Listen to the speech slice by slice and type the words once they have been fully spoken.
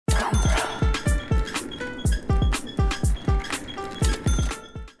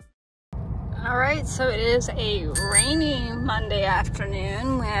So it is a rainy Monday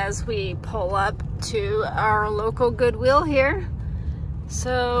afternoon as we pull up to our local Goodwill here.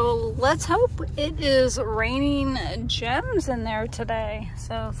 So let's hope it is raining gems in there today.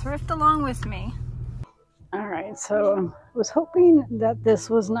 So thrift along with me. All right, so I was hoping that this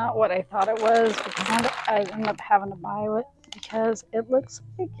was not what I thought it was, because I ended up having to buy it because it looks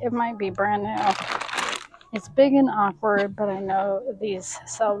like it might be brand new. It's big and awkward, but I know these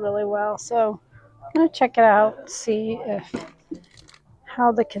sell really well. So I'm gonna check it out, see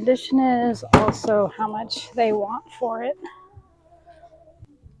how the condition is, also how much they want for it.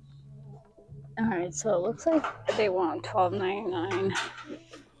 All right, so it looks like they want $12.99.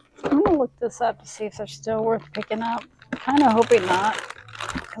 I'm gonna look this up to see if they're still worth picking up. Kind of hoping not,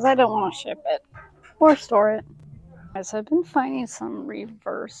 because I don't want to ship it or store it. So I've been finding some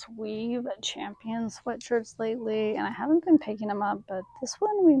reverse weave champion sweatshirts lately, and I haven't been picking them up, but this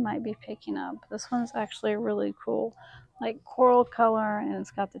one we might be picking up. This one's actually really cool, like coral color, and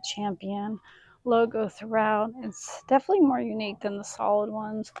it's got the champion logo throughout. It's definitely more unique than the solid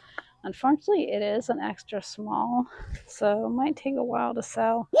ones. Unfortunately, it is an extra small, so it might take a while to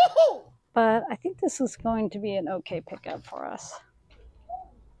sell. Woohoo! But I think this is going to be an okay pickup for us.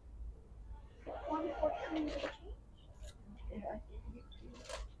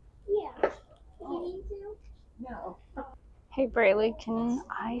 Yeah. You need to? No. Hey Brayley, can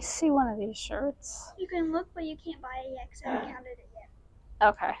I see one of these shirts? You can look, but you can't buy it yet because I haven't counted it yet.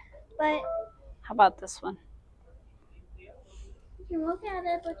 Okay. But how about this one? you can look at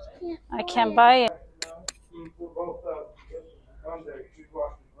it, but you can't. I can't buy it.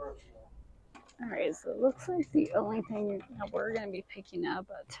 Alright, so it looks like the only thing that we're going to be picking up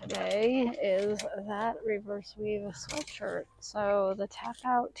today is that reverse weave sweatshirt. So the tap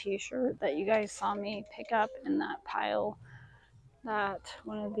out t-shirt that you guys saw me pick up in that pile that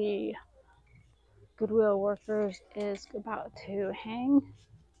one of the Goodwill workers is about to hang.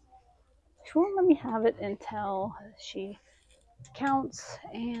 She won't let me have it until she counts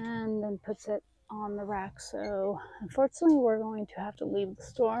and then puts it on the rack. So unfortunately we're going to have to leave the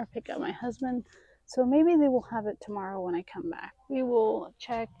store, pick up my husband, so maybe they will have it tomorrow when I come back. We will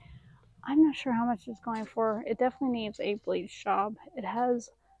check. I'm not sure how much it's going for. It definitely needs a bleach job. It has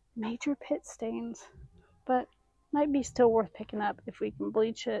major pit stains, but might be still worth picking up if we can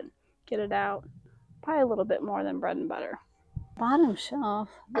bleach it, get it out. Probably a little bit more than bread and butter. Bottom shelf,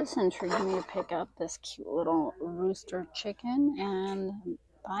 this intrigued me to pick up this cute little rooster chicken, and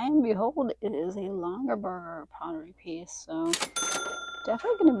by and behold, it is a longer burger pottery piece. So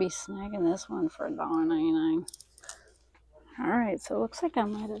definitely going to be snagging this one for $1.99. Alright, so it looks like I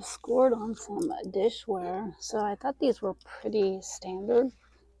might have scored on some dishware. So I thought these were pretty standard,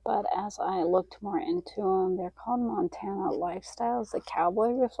 but as I looked more into them, they're called Montana Lifestyles, the Cowboy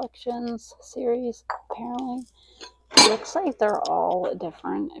Reflections series, apparently. It looks like they're all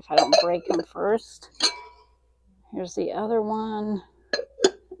different if I don't break them first. Here's the other one.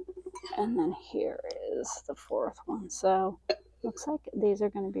 And then here is the fourth one. So looks like these are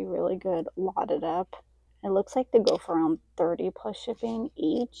going to be really good lotted up. It looks like they go for around 30 plus shipping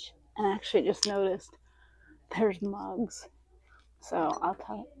each. And I actually just noticed there's mugs. So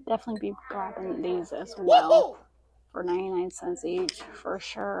I'll definitely be grabbing these as well for 99 cents each for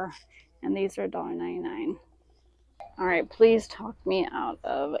sure. And these are $1.99. Alright, please talk me out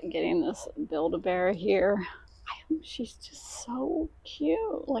of getting this Build-A-Bear here. She's just so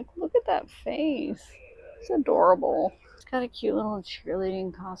cute. Like, look at that face. It's adorable. She's got a cute little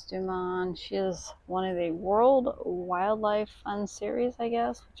cheerleading costume on. She is one of the World Wildlife Fun series, I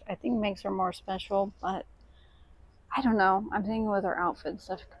guess, which I think makes her more special, but I don't know. I'm thinking with her outfit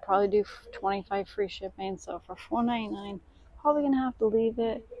stuff, I could probably do 25 free shipping, so for $4.99, probably gonna have to leave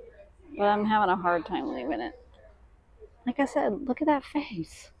it, but I'm having a hard time leaving it. Like I said, look at that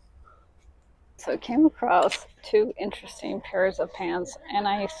face. So I came across two interesting pairs of pants, and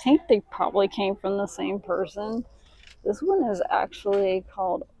I think they probably came from the same person. This one is actually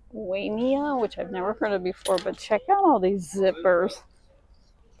called Wamia, which I've never heard of before, but check out all these zippers.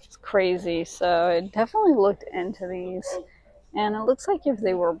 It's crazy. So I definitely looked into these, and it looks like if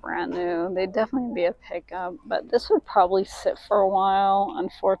they were brand new, they'd definitely be a pickup, but this would probably sit for a while,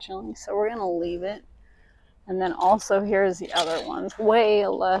 unfortunately, so we're gonna leave it. And then also here's the other ones, way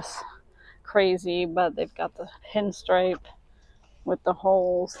less crazy, but they've got the pinstripe with the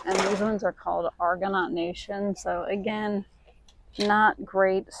holes, and these ones are called Argonaut Nation. So again, not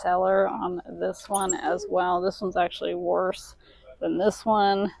great seller on this one as well. This one's actually worse than this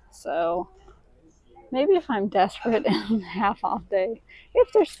one, so maybe if I'm desperate and half off day,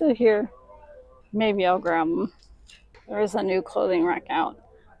 if they're still here, maybe I'll grab them. There is a new clothing rack out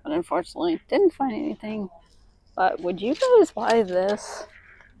but unfortunately didn't find anything. But would you guys buy this?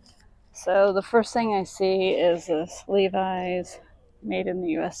 So the first thing I see is this Levi's made in the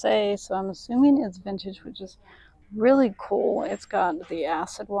USA. So I'm assuming it's vintage, which is really cool. It's got the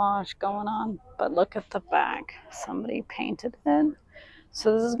acid wash going on, but look at the back. Somebody painted it.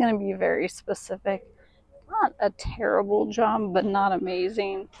 So this is going to be very specific. Not a terrible job, but not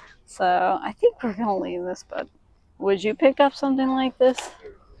amazing. So I think we're going to leave this, but would you pick up something like this?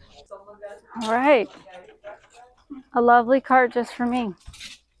 All right. A lovely cart just for me.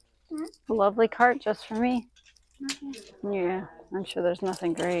 A lovely cart just for me. Yeah, I'm sure there's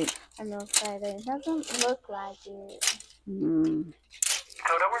nothing great. I know, but it doesn't look like it. Coda,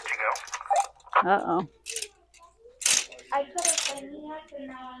 where'd you go? Uh-oh. I could have been here, but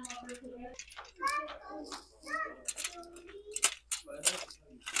now I'm over here.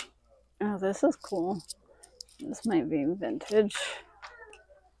 Oh, this is cool. This might be vintage.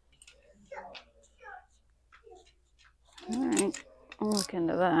 All right, I'll look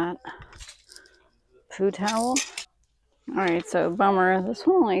into that. Food towel. All right, so bummer. This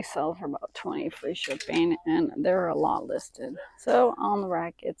one only sells for about $20 free shipping, and there are a lot listed. So on the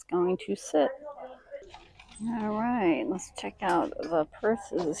rack, it's going to sit. All right, let's check out the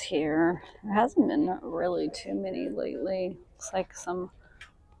purses here. There hasn't been really too many lately. Looks like some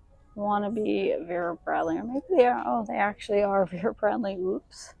wannabe Vera Bradley, or maybe they are. Oh, they actually are Vera Bradley.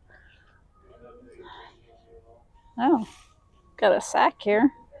 Oops. Oh, got a sack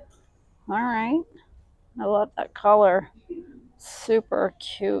here. All right, I love that color. Super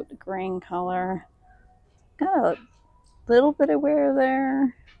cute green color. Got a little bit of wear there,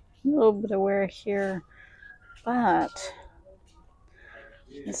 a little bit of wear here, but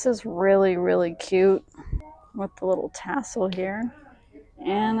this is really, really cute with the little tassel here.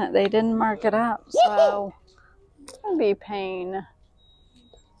 And they didn't mark it up, so I'm gonna be paying,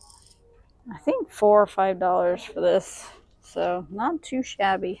 I think, $4 or $5 for this. So not too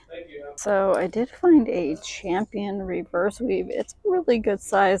shabby. So I did find a Champion reverse weave. It's a really good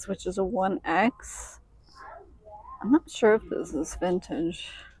size, which is a 1X. I'm not sure if this is vintage.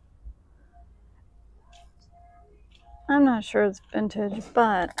 I'm not sure it's vintage,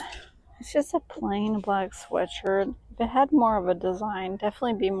 but it's just a plain black sweatshirt. If it had more of a design,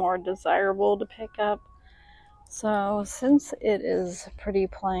 definitely be more desirable to pick up. So since it is pretty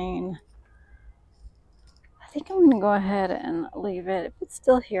plain, I think I'm going to go ahead and leave it. If it's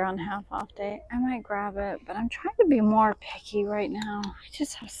still here on half off day, I might grab it, but I'm trying to be more picky right now. I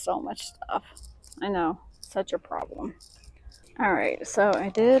just have so much stuff. I know, such a problem. All right, so I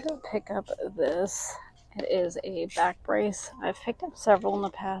did pick up this. It is a back brace. I've picked up several in the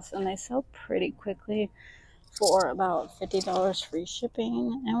past, and they sell pretty quickly for about $50 free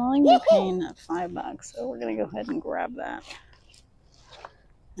shipping, and we're only going to be paying $5, so we're going to go ahead and grab that.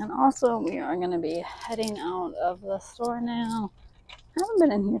 And also, we are going to be heading out of the store now. I haven't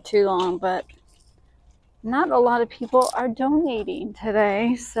been in here too long, but not a lot of people are donating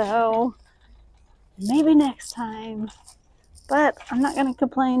today, so maybe next time. But I'm not going to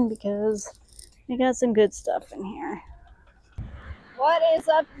complain because we got some good stuff in here. What is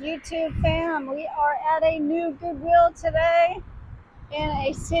up, YouTube fam? We are at a new Goodwill today in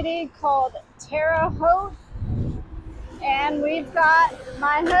a city called Terre Haute. And we've got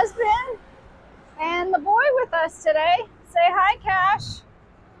my husband and the boy with us today. Say hi, Cash.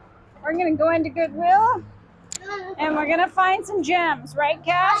 We're going to go into Goodwill and we're going to find some gems, right,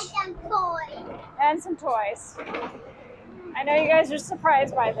 Cash? And toys. And some toys. I know you guys are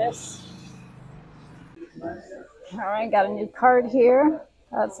surprised by this. All right, got a new card here.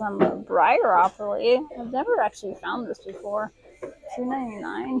 Got some Brieropoly. I've never actually found this before.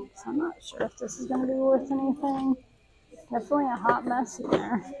 $2.99. So I'm not sure if this is going to be worth anything. Definitely a hot mess in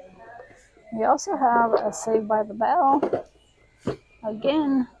there. We also have a Saved by the Bell.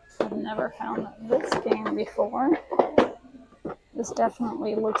 Again, I've never found this game before. This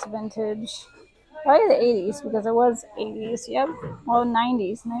definitely looks vintage. Probably the 80s, because it was 80s. Yep. Well,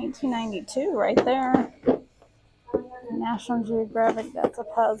 90s. 1992 right there. National Geographic, that's a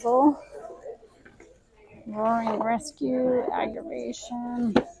puzzle. Roaring Rescue,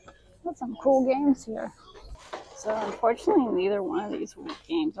 Aggravation. Got some cool games here. So unfortunately, neither one of these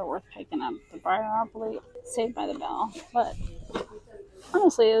games are worth picking up. The Brieropoly, Saved by the Bell. But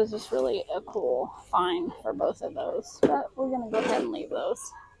honestly, it was just really a cool find for both of those. But we're going to go ahead and leave those.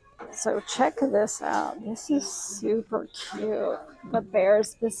 So check this out. This is super cute. The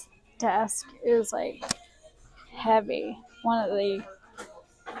Bears, this desk is like heavy. One of the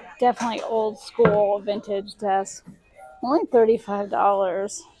definitely old school vintage desks. Only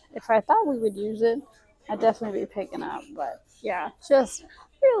 $35. If I thought we would use it, I'd definitely be picking up. But yeah, just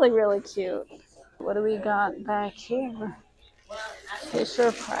Really, really cute. What do we got back here?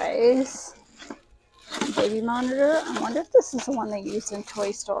 Fisher Price baby monitor. I wonder if this is the one they used in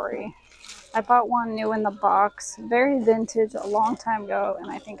Toy Story. I bought one new in the box, very vintage, a long time ago, and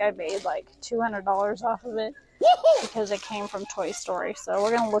I think I made like $200 off of it because it came from Toy Story. So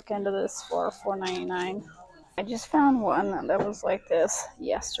we're gonna look into this for $4.99. I just found one that was like this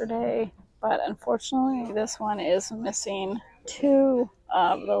yesterday, but unfortunately this one is missing two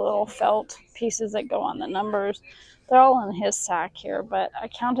of the little felt pieces that go on the numbers. They're all in his sack here, but I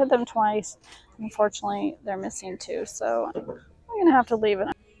counted them twice. Unfortunately, they're missing two, so I'm gonna have to leave it.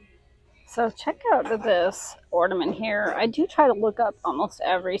 So check out this ornament here. I do try to look up almost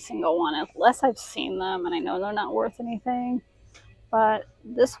every single one unless I've seen them and I know they're not worth anything. But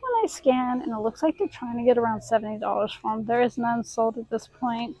this one I scanned and it looks like they're trying to get around $70 for them. There is none sold at this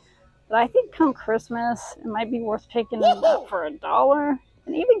point. But I think come Christmas, it might be worth picking them up for $1.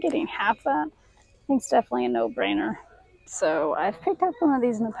 And even getting half that, I think it's definitely a no-brainer. So I've picked up one of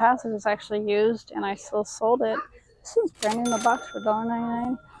these in the past that was actually used and I still sold it. This one's brand new in the box for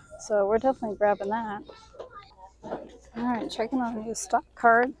 $1.99. So we're definitely grabbing that. Alright, checking out a new stock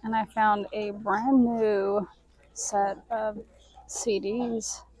cart, and I found a brand new set of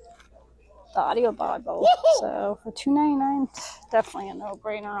CDs, the audio Bible. So for $2.99, definitely a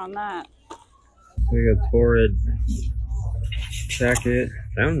no-brainer on that. We got Torrid jacket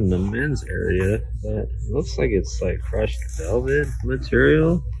found in the men's area, but it looks like it's like crushed velvet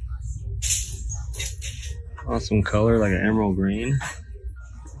material. Awesome color, like an emerald green.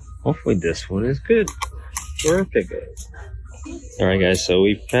 Hopefully this one is good for a pickup. Alright guys, so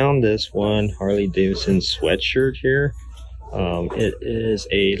we found this one Harley Davidson sweatshirt here. It is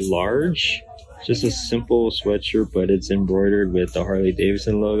a large, just a simple sweatshirt, but it's embroidered with the Harley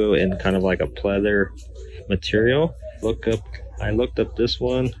Davidson logo and kind of like a pleather material. I looked up this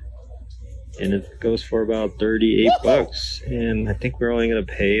one and it goes for about 38 bucks, and I think we're only gonna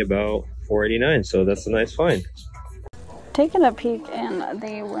pay about $4.89, so that's a nice find. Taking a peek in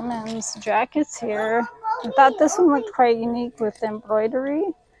the women's jackets here. I thought this one looked quite unique with embroidery,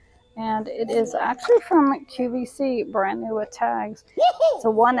 and it is actually from QVC, brand new with tags. It's a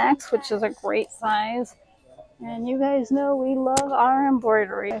 1X, which is a great size, and you guys know we love our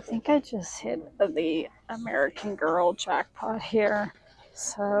embroidery. I think I just hit the American Girl jackpot here.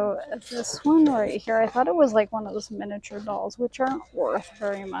 So this one right here, I thought it was like one of those miniature dolls, which aren't worth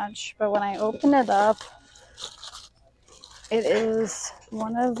very much, but when I open it up, it is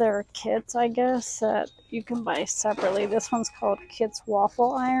one of their kits, I guess, that you can buy separately. This one's called Kit's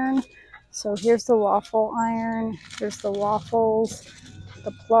Waffle Iron. So here's the waffle iron, here's the waffles,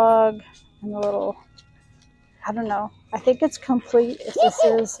 the plug, and the little, I don't know. I think it's complete. If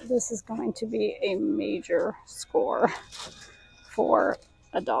this is going to be a major score for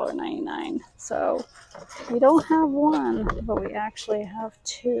 $1.99. So we don't have one, but we actually have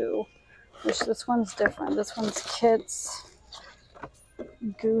two, which this one's different. This one's Kit's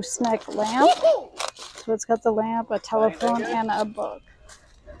gooseneck lamp. So it's got the lamp, a telephone, and a book.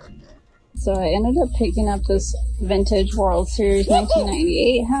 So I ended up picking up this vintage World Series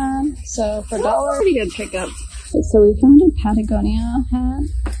 1998 hat. So for $1, pretty good pickup. So we found a Patagonia hat.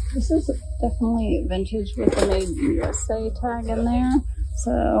 This is definitely vintage with the Made USA tag in there.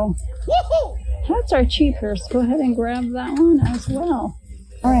 So hats are cheaper, so go ahead and grab that one as well.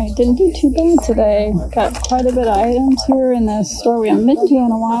 Alright, didn't do too bad today. Got quite a bit of items here in this store we haven't been to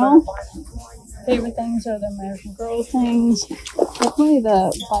in a while. Favorite things are the American Girl things. Definitely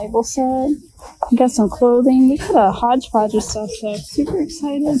the Bible set. We got some clothing. We got a hodgepodge of stuff, so I'm super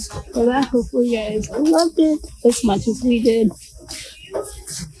excited for that. Hopefully you guys loved it as much as we did.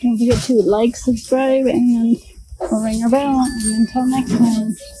 Don't forget to like, subscribe, and ring our bell. And until next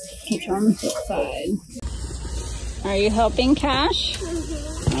time, catch you on the flip side. Are you helping Cash?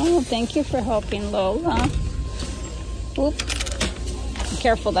 Oh, thank you for helping Lola. Oop. Be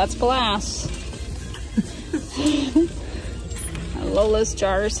careful, that's glass. Lola's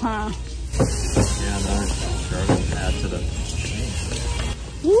jars, huh? Yeah, no, jars add to the.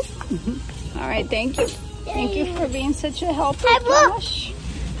 All right, thank you. Thank you for being such a helper, Cash.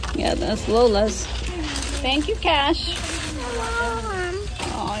 Yeah, that's Lola's. Thank you, Cash.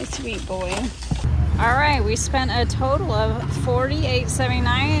 Oh, sweet boy. All right, we spent a total of $48.79,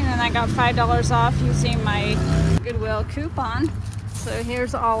 and I got $5 off using my Goodwill coupon. So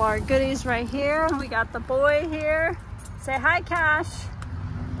here's all our goodies right here. We got the boy here. Say hi, Cash.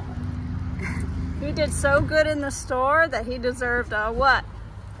 He did so good in the store that he deserved a what?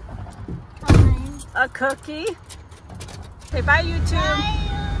 A cookie. Say bye, YouTube.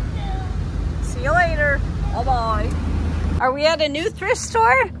 Bye, YouTube. See you later. Bye-bye. Are we at a new thrift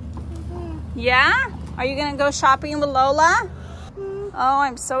store? Yeah? Are you gonna go shopping with Lola? Oh,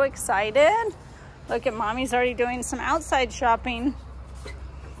 I'm so excited. Look at Mommy's already doing some outside shopping.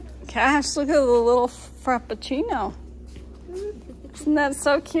 Gosh, look at the little frappuccino. Isn't that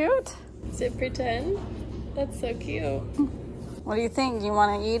so cute? Is it pretend? That's so cute. What do you think? You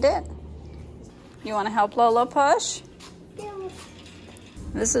want to eat it? You want to help Lola push?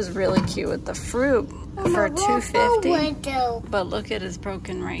 This is really cute with the fruit for $2.50. But look, it is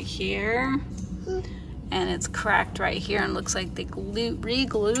broken right here. And it's cracked right here and looks like they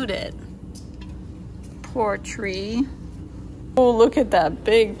re-glued it. Poor tree. Oh, look at that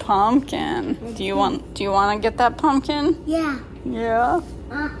big pumpkin. Do you want to get that pumpkin? Yeah. Yeah?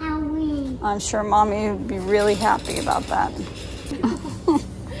 Halloween. I'm sure Mommy would be really happy about that.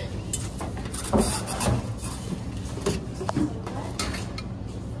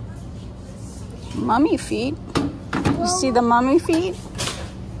 Mummy feet. You see the mummy feet?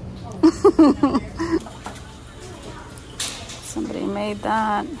 Somebody made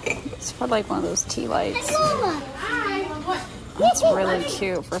that. It's for like one of those tea lights. That's really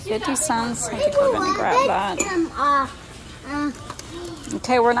cute. For 50 cents, I think we're gonna grab that.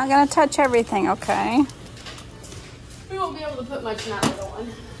 Okay, we're not gonna touch everything, okay? We won't be able to put much in that little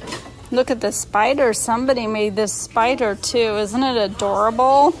one. Look at this spider. Somebody made this spider too. Isn't it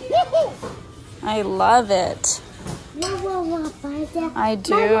adorable? I love it. I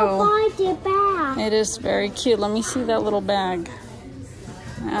do. It is very cute. Let me see that little bag.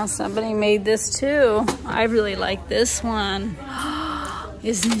 Now somebody made this too. I really like this one.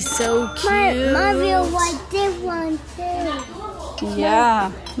 Isn't he so cute? Mommy will like this one too.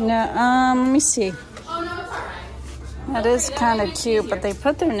 Yeah. No. Let me see. That is kind of cute, but they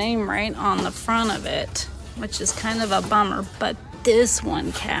put their name right on the front of it, which is kind of a bummer. But this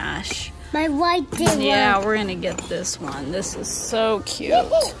one, Cash. My white one. Yeah, we're gonna get this one. This is so cute.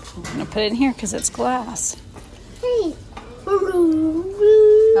 I'm gonna put it in here because it's glass. Hey.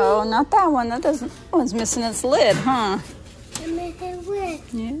 Oh, not that one. That one's missing its lid, huh?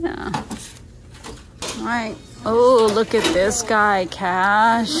 Yeah. All right. Oh, look at this guy,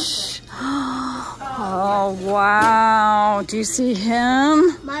 Cash. Oh, wow. Do you see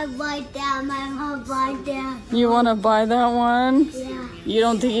him? My white down, my mom white down. You want to buy that one? Yeah. You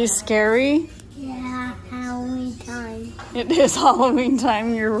don't think he's scary? Yeah, Halloween time. It is Halloween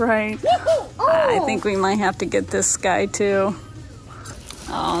time, you're right. Oh. I think we might have to get this guy too.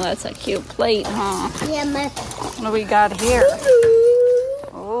 Oh, that's a cute plate, huh? Yeah, my. What do we got here?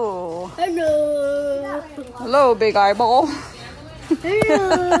 Oh. Hello. Hello, big eyeball.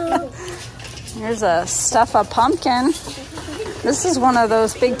 Hello. Here's a stuff a pumpkin. This is one of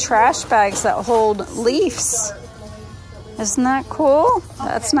those big trash bags that hold leaves. Isn't that cool?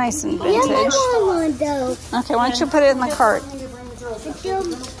 That's nice and vintage. Yeah, my one though. Okay, why don't you put it in the cart?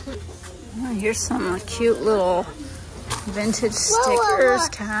 Oh, here's some cute little vintage stickers,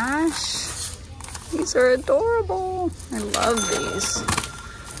 Cash. These are adorable. I love these.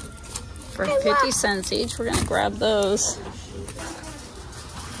 For 50 cents each, we're gonna grab those.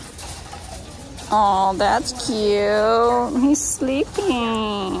 Oh, that's cute. He's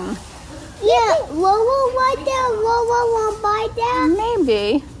sleeping. Yeah, Lola right there. Lola won't buy that.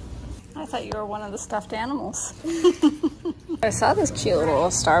 Maybe. I thought you were one of the stuffed animals. I saw this cute little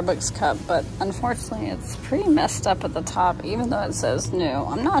Starbucks cup, but unfortunately it's pretty messed up at the top, even though it says new.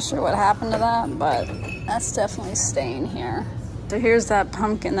 I'm not sure what happened to that, but that's definitely staying here. So here's that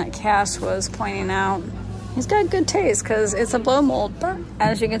pumpkin that Cass was pointing out. He's got good taste because it's a blow mold, but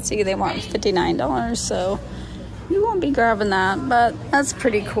as you can see, they want $59, so you won't be grabbing that, but that's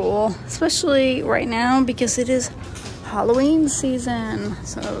pretty cool, especially right now because it is Halloween season.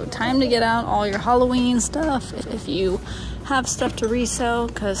 So time to get out all your Halloween stuff if you have stuff to resell,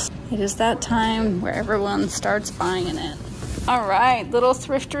 because it is that time where everyone starts buying it. All right, little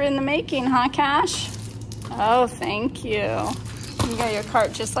thrifter in the making, huh, Cash? Oh, thank you. You got your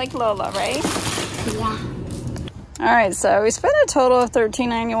cart just like Lola, right? Yeah. All right, so we spent a total of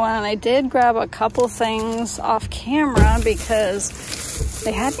 $13.91, and I did grab a couple things off camera because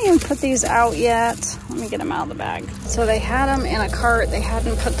they hadn't even put these out yet. Let me get them out of the bag. So they had them in a cart. They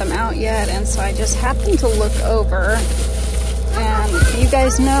hadn't put them out yet, and so I just happened to look over. And you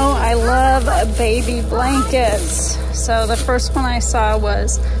guys know I love baby blankets. So the first one I saw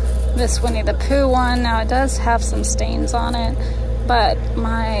was this Winnie the Pooh one. Now it does have some stains on it, but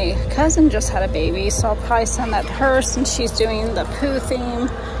my cousin just had a baby, so I'll probably send that to her since she's doing the Pooh theme.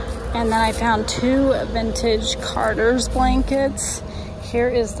 And then I found two vintage Carter's blankets. Here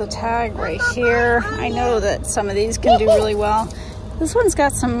is the tag right here. I know that some of these can do really well. This one's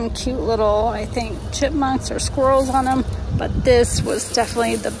got some cute little, I think, chipmunks or squirrels on them, but this was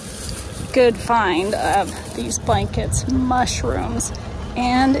definitely the good find of these blankets. Mushrooms,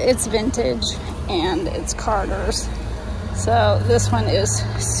 and it's vintage, and it's Carter's. So this one is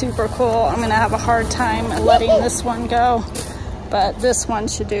super cool. I'm gonna have a hard time letting this one go, but this one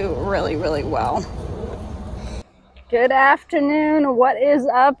should do really, really well. Good afternoon. What is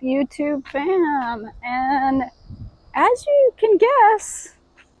up, YouTube fam? And as you can guess,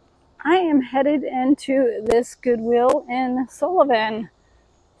 I am headed into this Goodwill in Sullivan.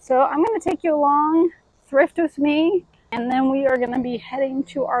 So I'm going to take you along, thrift with me, and then we are going to be heading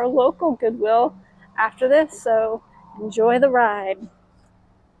to our local Goodwill after this. So enjoy the ride.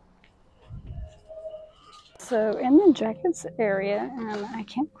 So in the jackets area, and I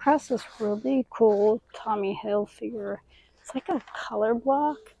came across this really cool Tommy Hilfiger. It's like a color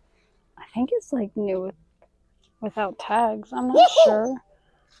block. I think it's like new without tags. I'm not sure,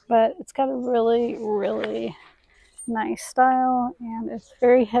 but it's got a really, really nice style, and it's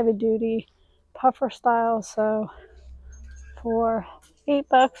very heavy duty puffer style. So for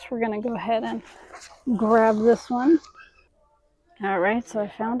 $8, we're gonna go ahead and grab this one. All right, so I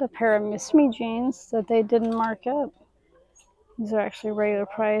found a pair of Miss Me jeans that they didn't mark up. These are actually regular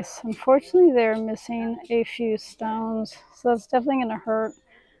price. Unfortunately, they're missing a few stones, so that's definitely going to hurt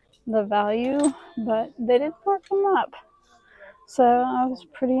the value, but they did mark them up. So I was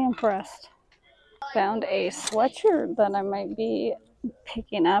pretty impressed. Found a sweatshirt that I might be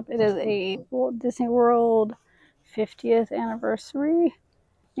picking up. It is a Walt Disney World 50th anniversary,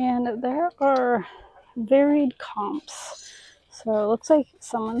 and there are varied comps. So it looks like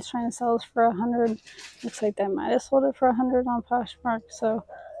someone's trying to sell this for $100. Looks like they might have sold it for $100 on Poshmark. So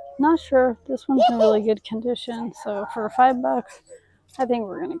not sure. This one's in really good condition. So for $5, I think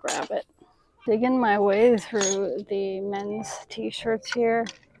we're gonna grab it. Digging my way through the men's t-shirts here.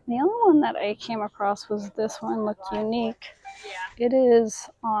 The only one that I came across was this one. Looked unique. It is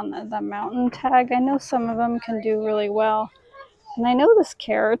on the mountain tag. I know some of them can do really well, and I know this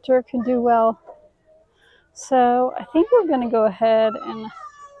character can do well. So I think we're going to go ahead and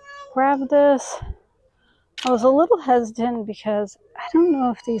grab this. I was a little hesitant because I don't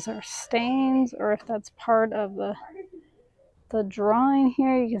know if these are stains or if that's part of the drawing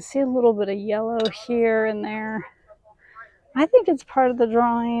here. You can see a little bit of yellow here and there. I think it's part of the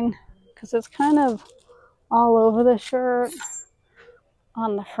drawing because it's kind of all over the shirt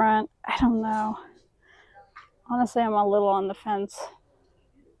on the front. I don't know. Honestly, I'm a little on the fence.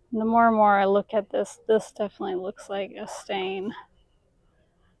 The more and more I look at this, this definitely looks like a stain.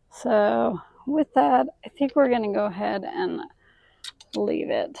 So with that, I think we're going to go ahead and leave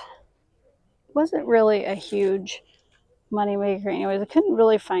it. It wasn't really a huge moneymaker anyways. I couldn't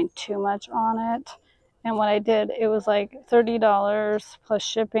really find too much on it. And when I did, it was like $30 plus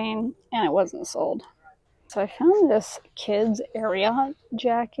shipping, and it wasn't sold. So I found this kids area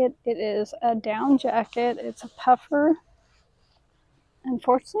jacket. It is a down jacket. It's a puffer.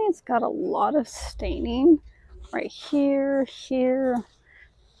 Unfortunately, it's got a lot of staining right here, here,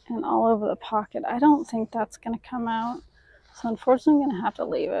 and all over the pocket. I don't think that's going to come out. So unfortunately, I'm going to have to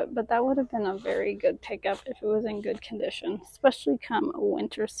leave it. But that would have been a very good pickup if it was in good condition, especially come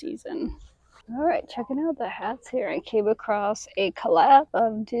winter season. All right, checking out the hats here. I came across a collab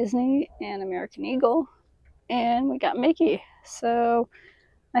of Disney and American Eagle, and we got Mickey. So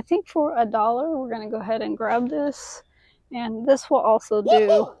I think for $1, we're going to go ahead and grab this. And this will also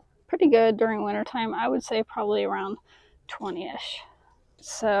do pretty good during wintertime. I would say probably around 20-ish.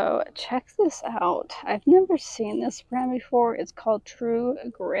 So check this out. I've never seen this brand before. It's called True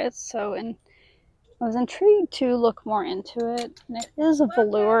Grit. So I was intrigued to look more into it. And it is a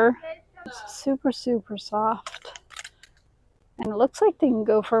velour. It's super, super soft. And it looks like they can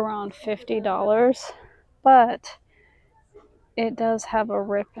go for around $50. But it does have a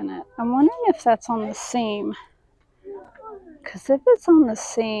rip in it. I'm wondering if that's on the seam. Because if it's on the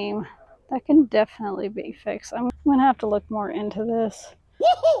seam, that can definitely be fixed. I'm going to have to look more into this.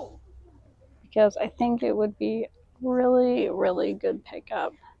 Because I think it would be really, really good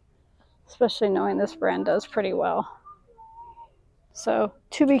pickup. Especially knowing this brand does pretty well. So,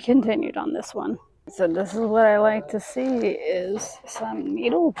 to be continued on this one. So this is what I like to see is some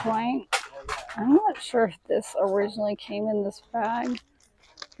needlepoint. I'm not sure if this originally came in this bag.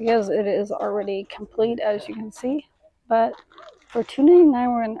 Because it is already complete, as you can see. But for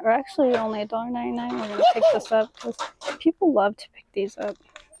 $2.99, or actually only $1.99, we're going to pick this up because people love to pick these up.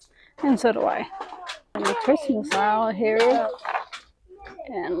 And so do I. In the Christmas aisle here,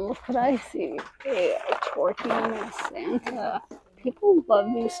 and look what I see. A twerking Santa. People love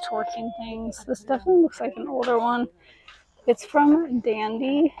these twerking things. This definitely looks like an older one. It's from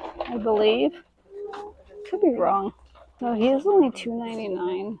Dandy, I believe. Could be wrong. So he is only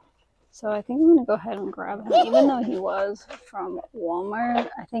 $2.99. So I think I'm going to go ahead and grab him. Even though he was from Walmart,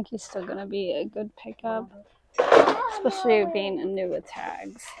 I think he's still going to be a good pickup. Especially being new with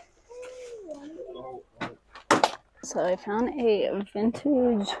tags. So I found a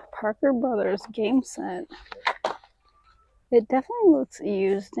vintage Parker Brothers game set. It definitely looks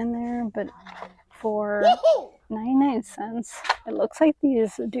used in there, but for 99 cents, it looks like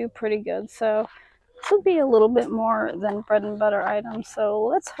these do pretty good. So this will be a little bit more than bread and butter items. So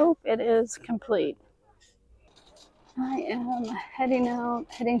let's hope it is complete. I am heading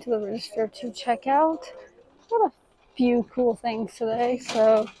to the register to check out. Got a few cool things today,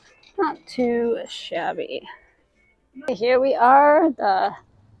 so not too shabby. Here we are, the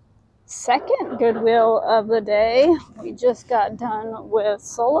second Goodwill of the day. We just got done with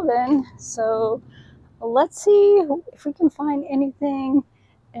Sullivan, so let's see if we can find anything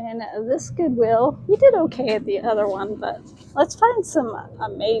in this Goodwill. We did okay at the other one, but let's find some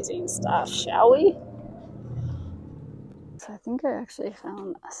amazing stuff, shall we? So I think I actually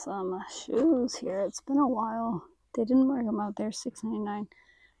found some shoes here. It's been a while. They didn't mark them out there, $6.99.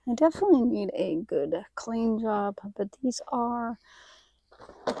 I definitely need a good clean job, but these are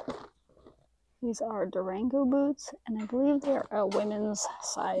Durango boots, and I believe they're a women's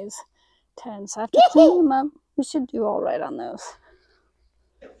size 10. So I have to clean them up. We should do all right on those.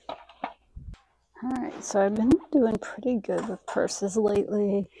 Alright, so I've been doing pretty good with purses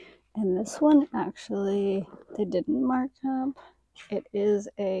lately, and this one actually, they didn't mark up. It is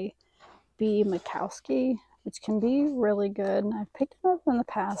a B. Mikowski, which can be really good, and I've picked them up in the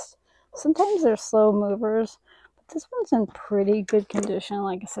past. Sometimes they're slow movers, but this one's in pretty good condition.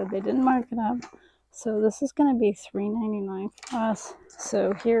 Like I said, they didn't mark it up, so this is going to be $3.99 for us.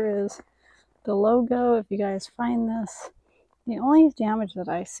 So here is the logo. If you guys find this, the only damage that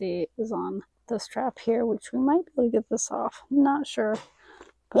I see is on the strap here, which we might be able to get this off. I'm not sure,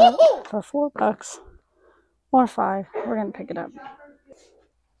 but for $4 or $5, we're going to pick it up.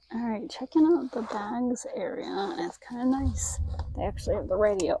 Alright, checking out the bags area, and it's kind of nice. They actually have the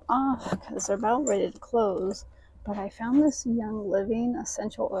radio off because they're about ready to close. But I found this Young Living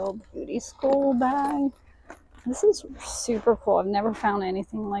Essential Oil Beauty School bag. This is super cool. I've never found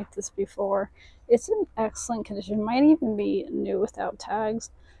anything like this before. It's in excellent condition. Might even be new without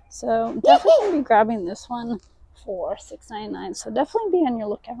tags. So definitely going to be grabbing this one for $6.99. So definitely be on your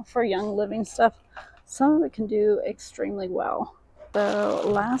lookout for Young Living stuff. Some of it can do extremely well. So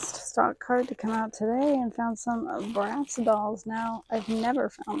last stock card to come out today, and found some Bratz dolls. Now I've never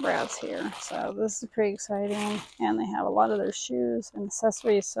found Bratz here, so this is pretty exciting, and they have a lot of their shoes and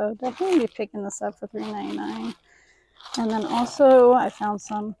accessories, so definitely be picking this up for $3.99. And then also I found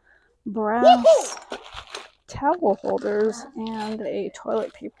some Bratz towel holders and a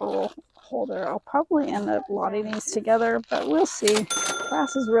toilet paper holder. I'll probably end up lotting these together, but we'll see.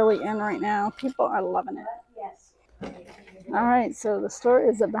 Bratz is really in right now. People are loving it. Alright, so the store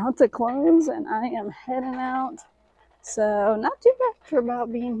is about to close and I am heading out. So not too bad for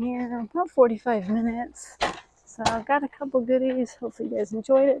about being here, about 45 minutes. So I've got a couple goodies. Hopefully you guys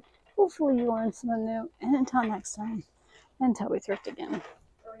enjoyed it. Hopefully you learned something new. And until next time, until we thrift again.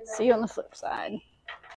 See you on the flip side.